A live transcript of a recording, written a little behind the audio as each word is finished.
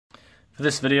For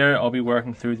this video, I'll be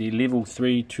working through the Level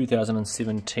 3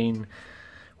 2017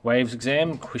 Waves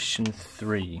exam, Question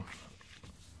 3.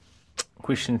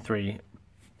 Question 3.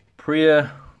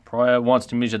 Priya wants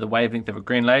to measure the wavelength of a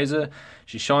green laser.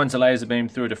 She shines a laser beam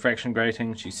through a diffraction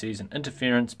grating. She sees an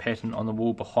interference pattern on the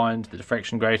wall behind the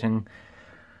diffraction grating.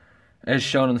 As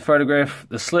shown in the photograph,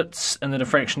 the slits in the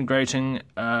diffraction grating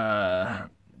are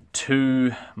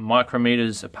 2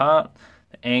 micrometers apart.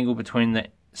 The angle between the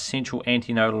central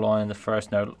antinodal line and the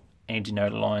first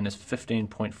antinodal line is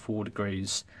 15.4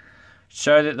 degrees.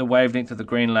 Show that the wavelength of the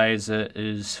green laser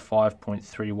is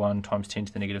 5.31 times 10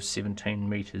 to the negative 17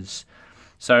 meters.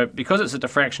 So because it's a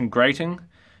diffraction grating,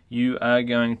 you are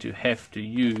going to have to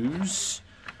use,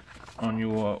 on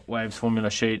your waves formula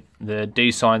sheet, the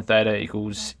d sine theta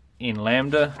equals n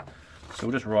lambda. So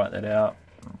we'll just write that out.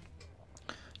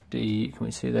 D, can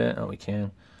we see that? Oh, we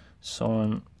can.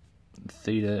 Sine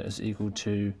theta is equal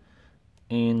to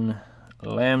n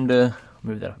lambda.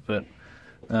 Move that up a bit.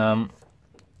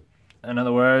 In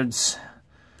other words,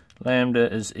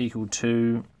 lambda is equal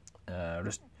to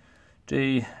just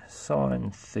d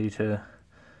sine theta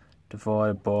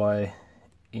divided by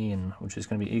n, which is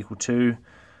going to be equal to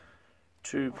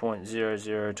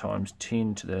 2.00 times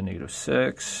 10 to the negative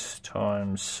 6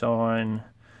 times sine,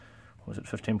 what was it,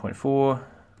 15.4?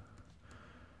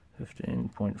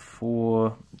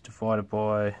 15.4 divided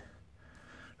by,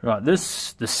 right, the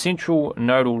central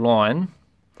nodal line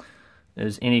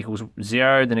is n equals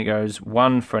 0, then it goes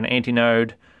 1 for an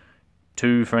antinode,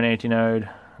 2 for an antinode,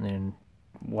 and then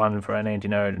 1 for an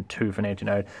antinode and 2 for an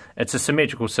antinode. It's a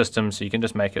symmetrical system, so you can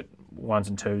just make it 1s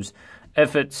and 2s.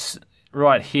 If it's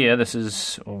right here, this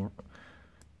is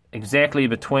exactly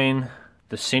between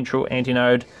the central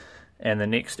antinode and the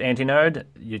next antinode,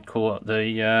 you'd call it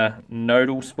the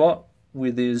nodal spot,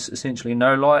 where there's essentially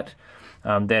no light.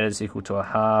 That is equal to a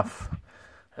half,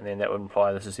 and then that would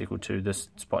imply this is equal to, this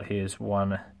spot here is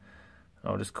 1,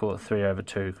 I'll just call it 3 over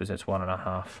 2, because that's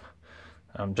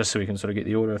 1.5, just so we can sort of get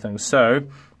the order of things. So,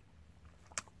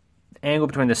 the angle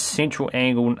between the central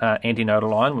antinodal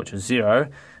line, which is 0,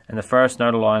 and the first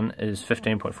nodal line is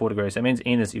 15.4 degrees. That means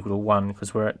n is equal to 1,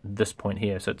 because we're at this point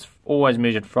here. So it's always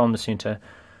measured from the centre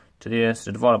to there,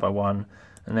 so divided by 1,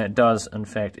 and that does in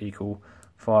fact equal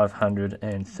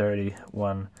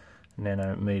 531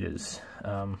 nanometers.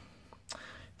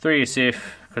 3SF,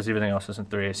 because everything else is in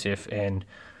 3SF, and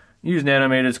use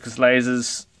nanometers because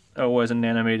lasers are always in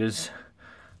nanometers.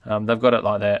 They've got it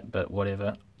like that, but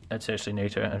whatever. It's actually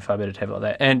neater and far better to have it like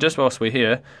that. And just whilst we're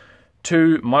here,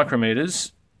 2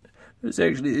 micrometers is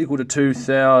actually equal to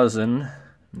 2,000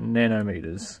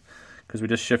 nanometers, because we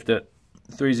just shift it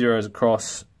 3 zeros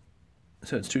across,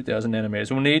 so it's 2,000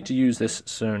 nanometers. We'll need to use this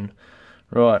soon.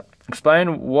 Right,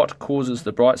 explain what causes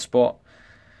the bright spot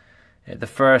at the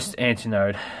first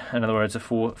antinode. In other words,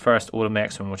 the first order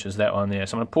maximum, which is that one there.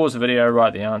 So I'm going to pause the video,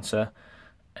 write the answer,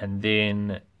 and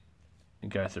then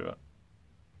go through it.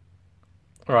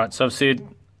 Alright, so I've said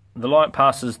the light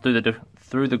passes through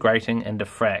the grating and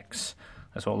diffracts.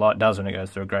 That's what light does when it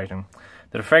goes through a grating.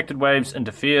 The diffracted waves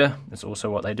interfere. That's also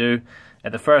what they do.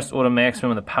 At the first order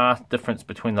maximum, the path difference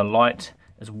between the light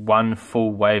is 1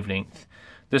 full wavelength.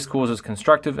 This causes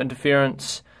constructive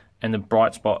interference, and the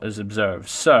bright spot is observed.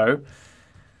 So,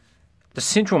 the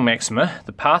central maxima,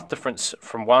 the path difference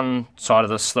from one side of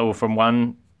the slit, or from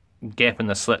one gap in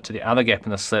the slit to the other gap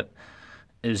in the slit,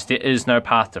 is there is no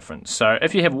path difference. So,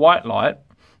 if you have white light,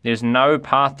 there's no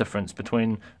path difference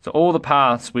between, so all the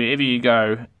paths wherever you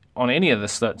go on any of the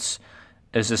slits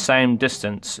is the same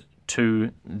distance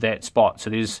to that spot. So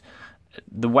there's,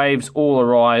 the waves all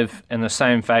arrive in the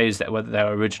same phase that they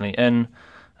were originally in.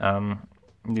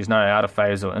 There's no out of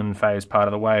phase or in phase part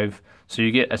of the wave, so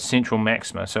you get a central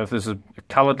maxima. So if this is a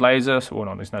coloured laser, well,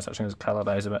 no, there's no such thing as a coloured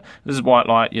laser, but if this is white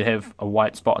light, you have a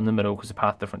white spot in the middle because the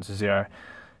path difference is 0.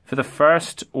 For the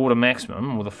first order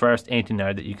maximum, or the first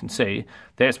antinode that you can see,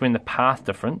 that's when the path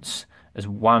difference is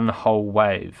 1 whole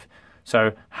wave.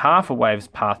 So half a wave's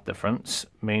path difference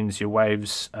means your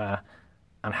waves are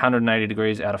 180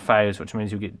 degrees out of phase, which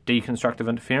means you'll get deconstructive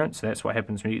interference. So that's what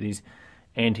happens when you get these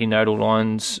antinodal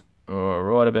lines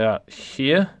right about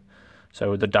here.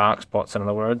 So with the dark spots, in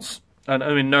other words. And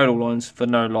I mean nodal lines for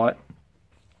no light.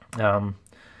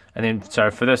 And then, so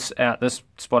for this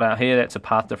spot out here, that's a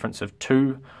path difference of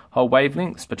 2 whole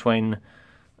wavelengths between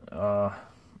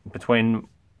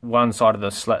one side of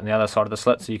the slit and the other side of the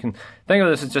slit. So you can think of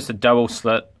this as just a double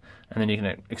slit, and then you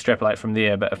can extrapolate from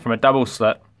there. But from a double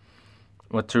slit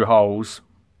with 2 holes,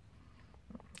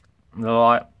 the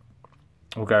light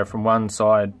will go from one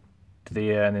side to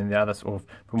there, and then the other, or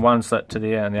from one slit to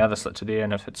there and the other slit to there.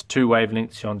 And if it's 2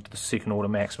 wavelengths, you're on to the second order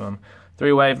maximum. 3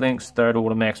 wavelengths, third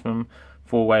order maximum,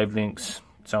 4 wavelengths,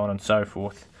 so on and so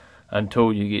forth,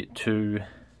 until you get to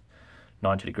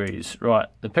 90 degrees. Right,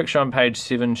 the picture on page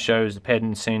 7 shows the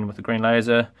pattern seen with the green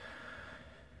laser.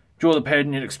 Draw the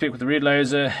pattern you'd expect with the red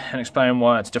laser and explain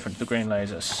why it's different to the green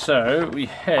laser. So we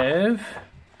have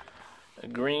a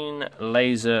green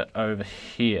laser over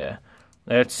here.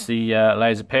 That's the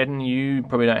laser pattern. You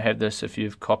probably don't have this if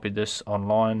you've copied this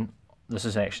online. This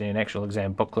is actually an actual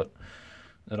exam booklet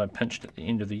that I pinched at the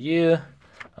end of the year.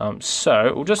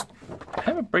 So we'll just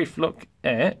have a brief look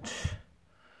at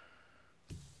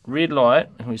red light.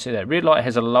 We see that red light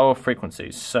has a lower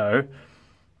frequency. So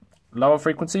lower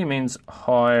frequency means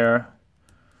higher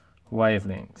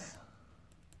wavelength.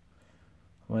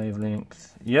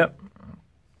 Wavelength, yep.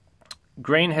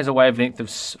 Green has a wavelength of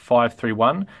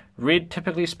 531. Red,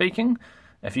 typically speaking,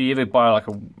 if you ever buy like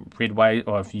a red wave,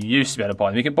 or if you used to be able to buy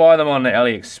them, you can buy them on the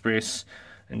AliExpress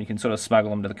and you can sort of smuggle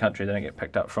them to the country. They don't get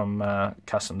picked up from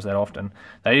customs that often.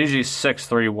 They're usually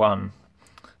 631,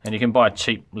 and you can buy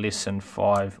cheap less than 2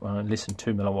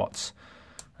 milliwatts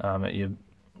at your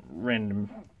random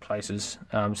places.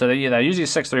 So they're usually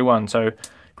 631. So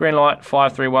green light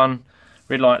 531,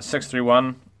 red light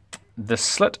 631. The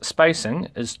slit spacing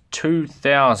is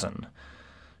 2000.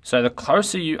 So the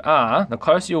closer you are, the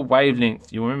closer your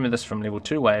wavelength, you'll remember this from level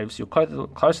 2 waves, the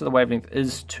closer the wavelength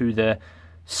is to the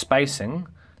spacing,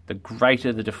 the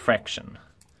greater the diffraction,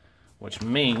 which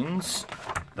means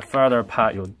the further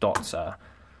apart your dots are.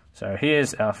 So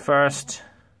here's our first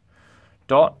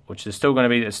dot, which is still going to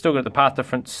be, it's still got the path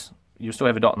difference, you'll still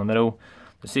have a dot in the middle.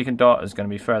 The second dot is going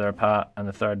to be further apart, and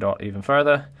the third dot even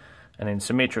further. And then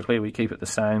symmetrically we keep it the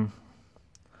same,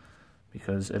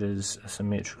 because it is a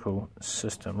symmetrical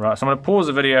system. Right, so I'm going to pause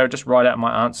the video, just write out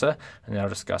my answer, and then I'll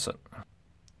discuss it.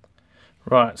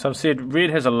 Right, so I've said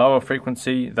red has a lower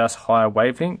frequency, thus higher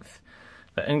wavelength.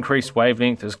 The increased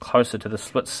wavelength is closer to the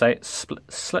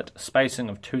slit spacing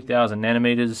of 2000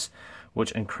 nanometers,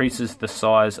 which increases the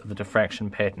size of the diffraction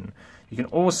pattern. You can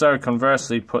also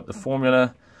conversely put the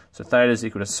formula, so theta is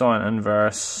equal to sine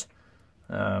inverse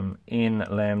n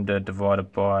lambda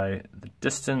divided by the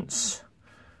distance.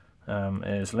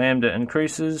 As lambda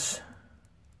increases,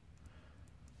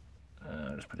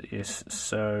 just put it yes,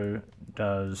 so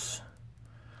does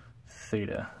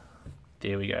theta.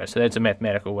 There we go. So that's a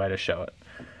mathematical way to show it.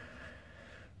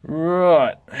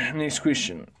 Right, next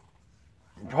question.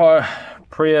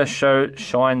 Priya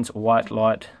shines white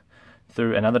light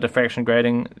through another diffraction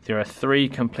grating. There are 3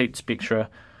 complete spectra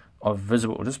of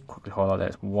visible, I'll just quickly highlight that,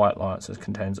 it's white light, so it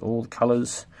contains all the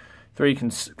colours. 3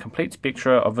 complete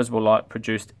spectra of visible light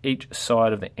produced each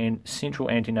side of the central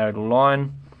antinodal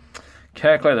line.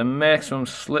 Calculate the maximum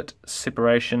slit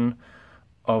separation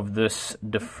of this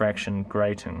diffraction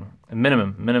grating.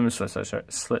 Minimum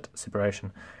slit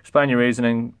separation. Explain your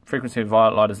reasoning. Frequency of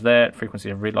violet light is that,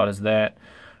 frequency of red light is that.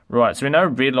 Right, so we know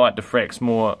red light diffracts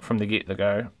more from the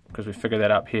get-go, because we figured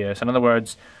that up here. So in other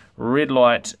words, red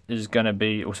light is going to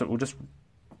be, also we'll just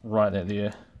write that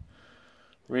there.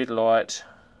 Red light,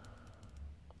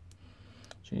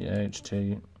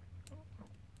 GHT,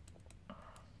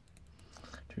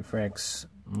 diffracts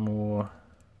more.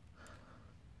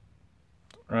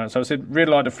 Right, so I said red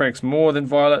light diffracts more than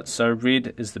violet, so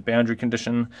red is the boundary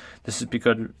condition. This is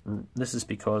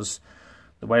because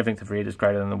the wavelength of red is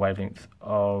greater than the wavelength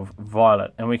of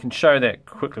violet, and we can show that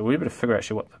quickly. We're able to figure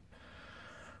actually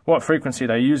what frequency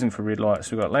they're using for red light.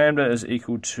 So we've got lambda is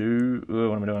equal to,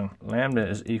 what am I doing? Lambda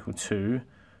is equal to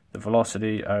the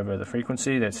velocity over the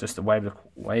frequency. That's just the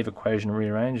wave equation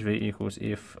rearranged. V equals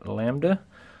F lambda.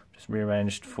 Just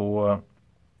rearranged for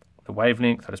the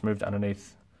wavelength. I just moved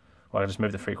underneath. Well, I just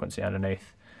move the frequency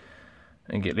underneath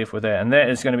and get left with that. And that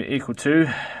is going to be equal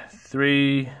to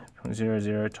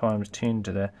 3.00 times 10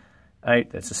 to the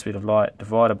 8, that's the speed of light,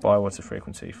 divided by, what's the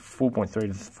frequency? 4.3 to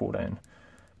the 14.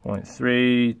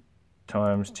 0.3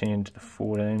 times 10 to the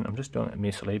 14. I'm just doing it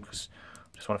messily because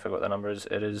I just want to figure out what the number is.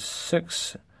 It is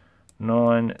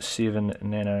 697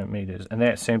 nanometers. And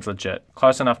that seems legit.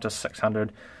 Close enough to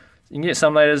 600. You can get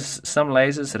some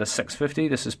lasers that are 650.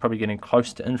 This is probably getting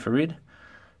close to infrared,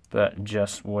 but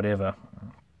just whatever.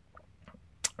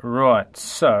 Right,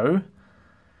 so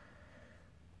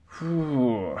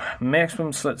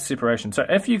maximum slit separation. So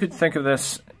if you could think of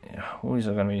this, what is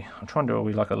it going to be? I'm trying to do a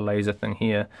wee like a laser thing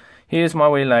here. Here's my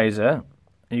wee laser.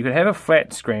 You could have a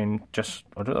flat screen,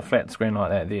 I'll do a flat screen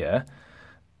like that there.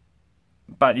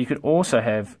 But you could also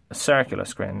have a circular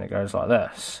screen that goes like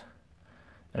this.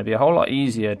 It'd be a whole lot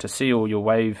easier to see all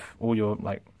your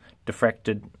like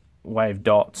diffracted wave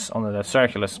dots on the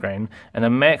circular screen, and the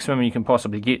maximum you can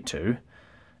possibly get to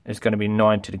is going to be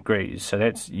 90 degrees. So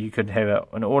that's, you could have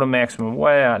an auto maximum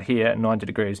way out here at 90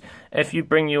 degrees. If you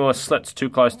bring your slits too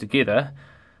close together,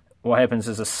 what happens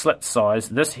is a slit size,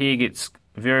 this here gets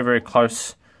very, very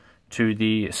close to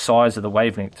the size of the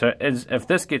wavelength. So if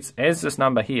this gets, as this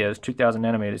number here is 2000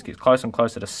 nanometers, gets closer and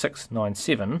closer to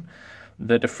 697,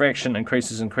 the diffraction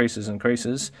increases.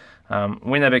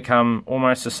 When they become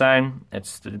almost the same,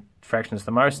 it's the diffraction is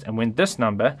the most, and when this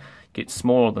number gets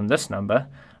smaller than this number,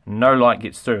 no light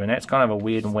gets through, and that's kind of a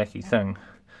weird and wacky thing.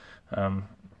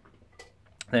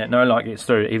 That no light gets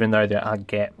through, even though there are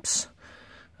gaps.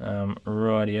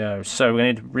 Rightio. So we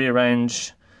need to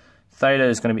rearrange. Theta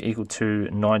is going to be equal to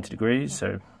 90 degrees,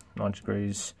 so 90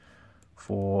 degrees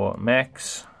for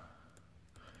max.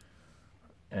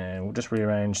 And we'll just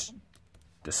rearrange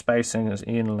the spacing as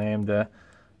n lambda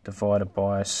divided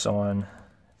by sine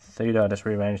theta. I just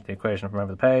rearranged the equation from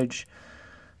over the page.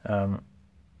 What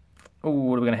are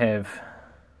we going to have?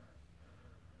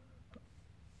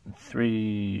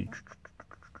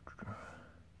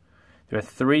 There are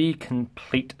 3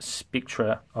 complete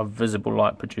spectra of visible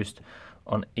light produced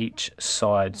on each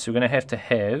side. So we're going to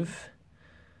have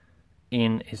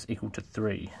n is equal to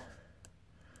 3.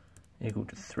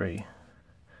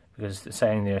 Because it's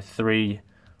saying there are 3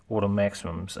 order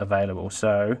maximums available.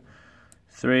 So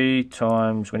 3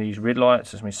 times, when you use red light,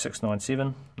 so it's going to be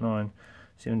 697.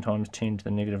 7 times 10 to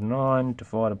the negative 9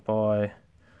 divided by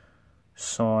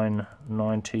sine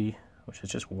 90, which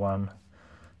is just 1.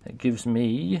 That gives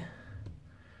me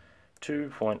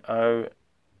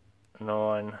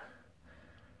 2.09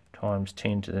 times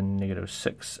 10 to the negative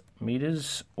 6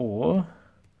 meters, or,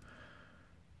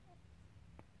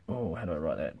 how do I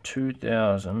write that?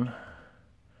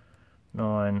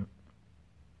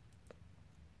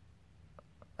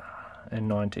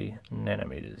 2090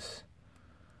 nanometers.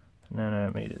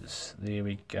 There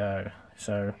we go.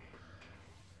 So,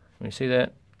 can you see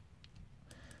that?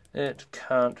 It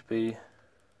can't be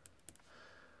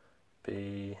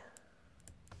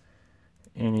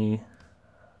any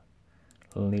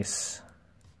less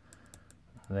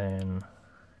than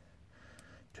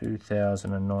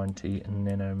 2090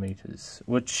 nanometers,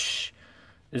 which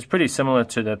is pretty similar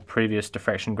to the previous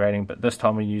diffraction grading, but this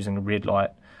time we're using red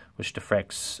light, which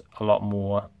diffracts a lot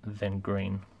more than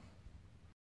green.